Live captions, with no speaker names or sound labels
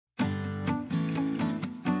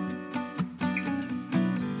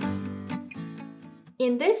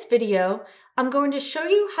In this video, I'm going to show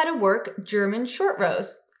you how to work German short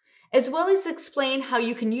rows, as well as explain how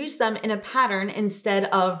you can use them in a pattern instead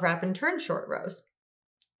of wrap and turn short rows.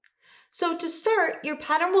 So to start, your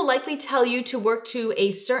pattern will likely tell you to work to a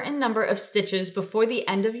certain number of stitches before the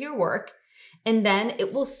end of your work, and then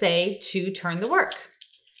it will say to turn the work.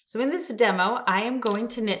 So in this demo, I am going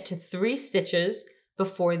to knit to 3 stitches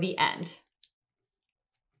before the end.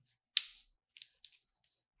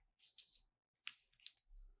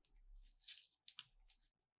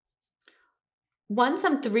 Once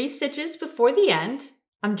I'm 3 stitches before the end,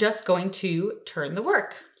 I'm just going to turn the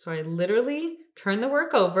work. So I literally turn the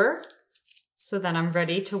work over so that I'm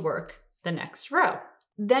ready to work the next row.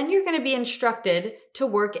 Then you're going to be instructed to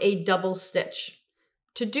work a double stitch.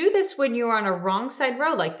 To do this when you're on a wrong side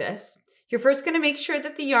row like this, you're first going to make sure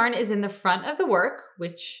that the yarn is in the front of the work,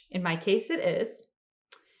 which in my case it is.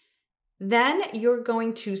 Then you're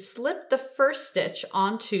going to slip the first stitch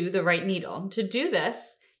onto the right needle. To do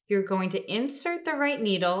this, you're going to insert the right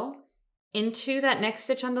needle into that next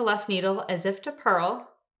stitch on the left needle as if to purl,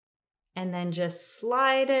 and then just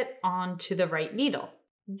slide it onto the right needle.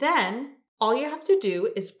 Then all you have to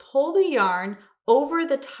do is pull the yarn over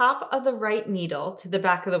the top of the right needle to the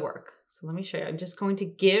back of the work. So let me show you. I'm just going to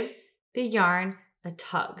give the yarn a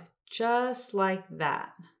tug, just like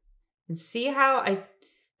that. And see how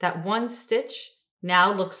that one stitch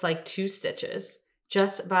now looks like 2 stitches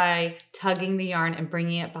just by tugging the yarn and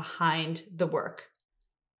bringing it behind the work.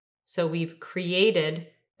 So we've created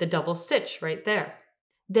the double stitch right there.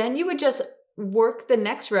 Then you would just work the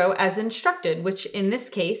next row as instructed, which in this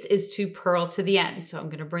case is to purl to the end. So I'm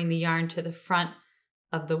going to bring the yarn to the front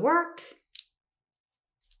of the work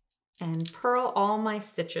and purl all my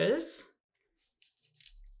stitches.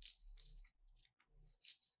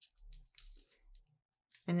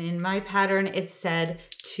 And in my pattern, it said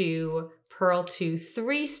to purl to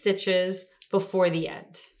 3 stitches before the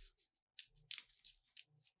end.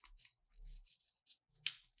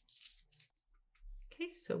 Okay,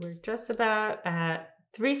 so we're just about at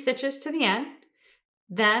 3 stitches to the end.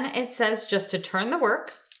 Then it says just to turn the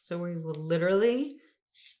work. So we will literally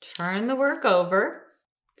turn the work over.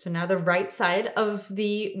 So now the right side of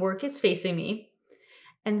the work is facing me.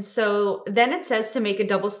 And so then it says to make a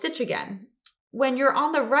double stitch again. When you're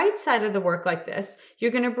on the right side of the work like this, you're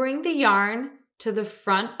going to bring the yarn to the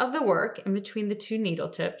front of the work in between the 2 needle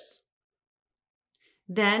tips.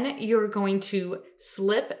 Then you're going to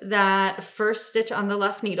slip that first stitch on the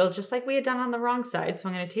left needle, just like we had done on the wrong side. So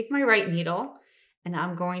I'm going to take my right needle and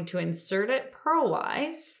I'm going to insert it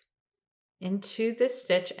purlwise into this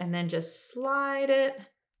stitch and then just slide it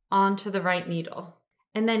onto the right needle.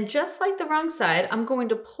 And then just like the wrong side, I'm going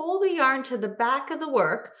to pull the yarn to the back of the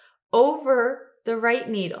work over the right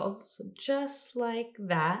needle. So just like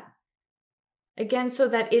that. Again, so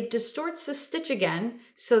that it distorts the stitch again,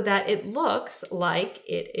 so that it looks like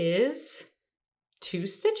it is 2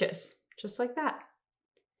 stitches, just like that.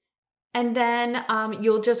 And then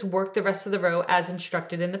you'll just work the rest of the row as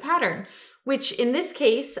instructed in the pattern, which in this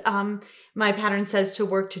case, my pattern says to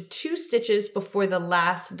work to 2 stitches before the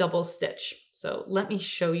last double stitch. So let me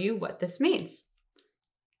show you what this means.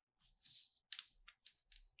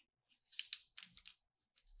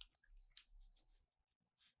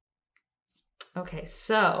 Okay,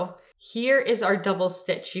 so here is our double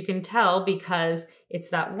stitch. You can tell because it's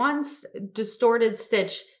that one distorted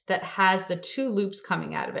stitch that has the 2 loops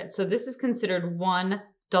coming out of it. So this is considered one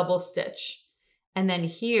double stitch. And then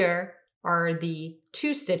here are the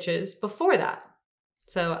 2 stitches before that.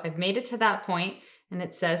 So I've made it to that point and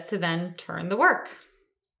it says to then turn the work.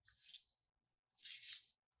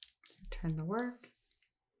 Turn the work.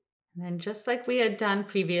 And then just like we had done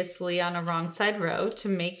previously on a wrong side row, to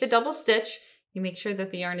make the double stitch, you make sure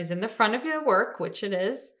that the yarn is in the front of your work, which it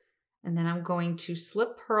is. And then I'm going to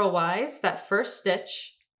slip purlwise that first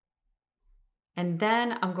stitch. And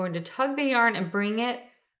then I'm going to tug the yarn and bring it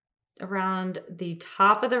around the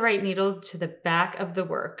top of the right needle to the back of the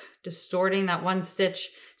work, distorting that one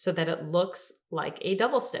stitch so that it looks like a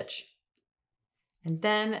double stitch. And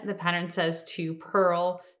then the pattern says to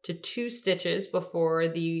purl to 2 stitches before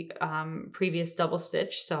the previous double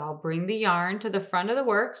stitch. So I'll bring the yarn to the front of the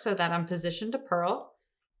work so that I'm positioned to purl.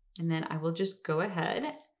 And then I will just go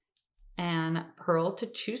ahead and purl to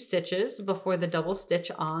 2 stitches before the double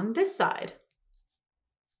stitch on this side.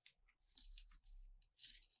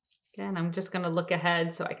 Again, I'm just going to look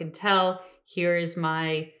ahead so I can tell here is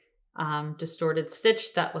my distorted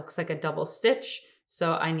stitch that looks like a double stitch.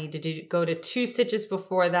 So I need to go to 2 stitches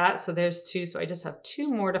before that. So there's 2, so I just have 2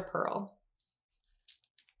 more to purl.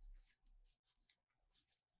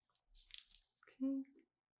 Okay.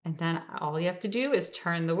 And then all you have to do is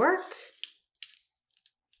turn the work.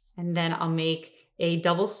 And then I'll make a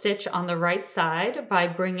double stitch on the right side by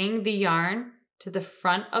bringing the yarn to the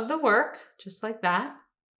front of the work, just like that.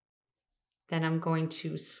 Then I'm going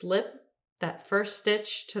to slip that first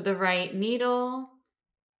stitch to the right needle.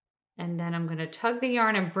 And then I'm going to tug the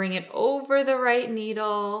yarn and bring it over the right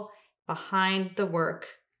needle behind the work.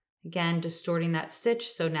 Again, distorting that stitch.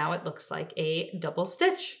 So now it looks like a double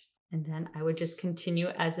stitch. And then I would just continue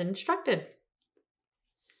as instructed.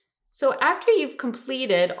 So after you've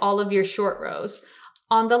completed all of your short rows,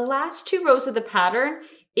 on the last 2 rows of the pattern,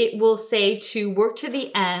 it will say to work to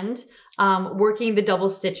the end, working the double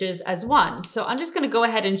stitches as one. So I'm just going to go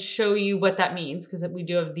ahead and show you what that means because we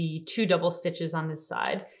do have the 2 double stitches on this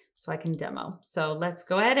side so I can demo. So let's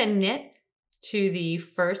go ahead and knit to the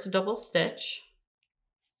first double stitch.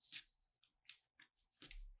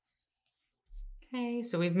 Okay,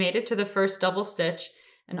 so we've made it to the first double stitch.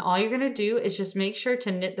 And all you're going to do is just make sure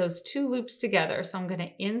to knit those 2 loops together. So I'm going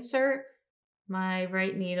to insert my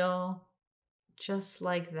right needle just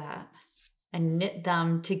like that and knit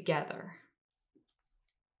them together.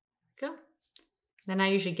 Go. Then I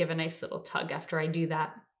usually give a nice little tug after I do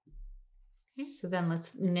that. Okay, so then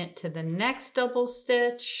let's knit to the next double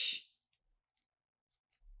stitch.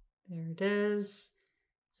 There it is.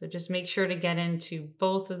 So just make sure to get into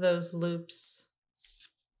both of those loops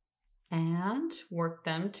and work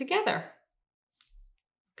them together.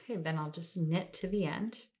 Okay, then I'll just knit to the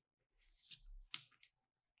end.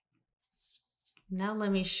 Now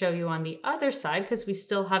let me show you on the other side because we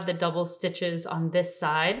still have the double stitches on this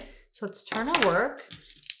side. So let's turn our work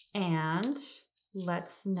and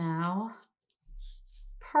let's now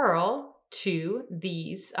purl to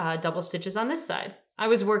these double stitches on this side. I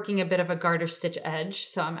was working a bit of a garter stitch edge,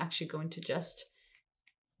 so I'm actually going to just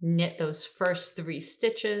knit those first 3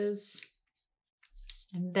 stitches.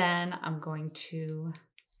 And then I'm going to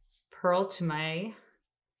purl to my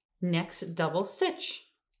next double stitch.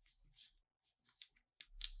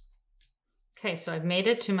 Okay, so I've made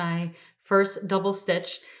it to my first double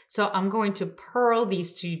stitch. So I'm going to purl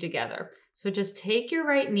these 2 together. So just take your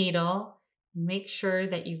right needle, make sure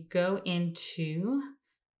that you go into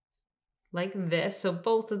like this. So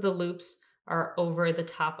both of the loops are over the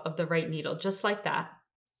top of the right needle, just like that.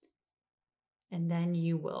 And then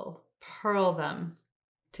you will purl them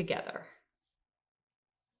together.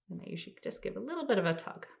 And I usually just give a little bit of a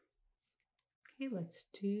tug. Okay, let's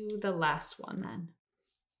do the last one then.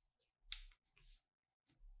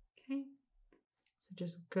 Okay, so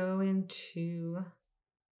just go into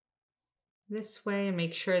this way and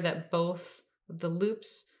make sure that both of the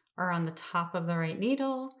loops are on the top of the right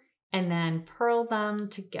needle and then purl them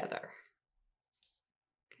together.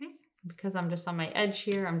 Okay, because I'm just on my edge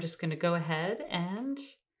here, I'm just going to go ahead and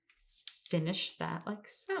finish that like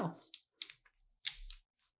so.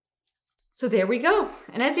 So there we go.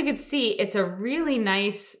 And as you can see, it's a really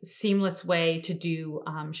nice seamless way to do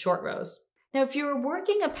short rows. Now, if you're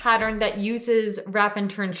working a pattern that uses wrap and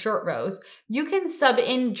turn short rows, you can sub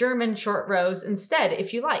in German short rows instead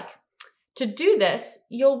if you like. To do this,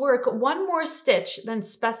 you'll work 1 more stitch than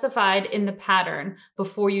specified in the pattern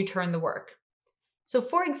before you turn the work. So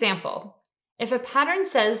for example, if a pattern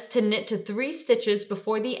says to knit to 3 stitches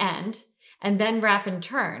before the end and then wrap and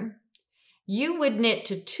turn, you would knit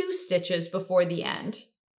to 2 stitches before the end,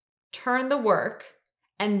 turn the work,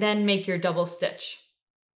 and then make your double stitch.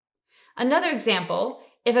 Another example,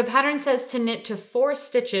 if a pattern says to knit to 4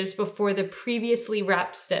 stitches before the previously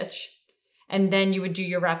wrapped stitch, and then you would do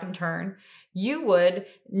your wrap and turn, you would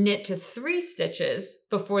knit to 3 stitches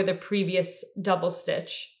before the previous double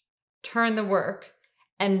stitch, turn the work,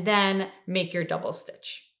 and then make your double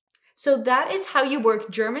stitch. So that is how you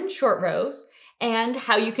work German short rows and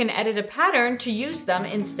how you can edit a pattern to use them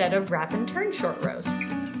instead of wrap and turn short rows.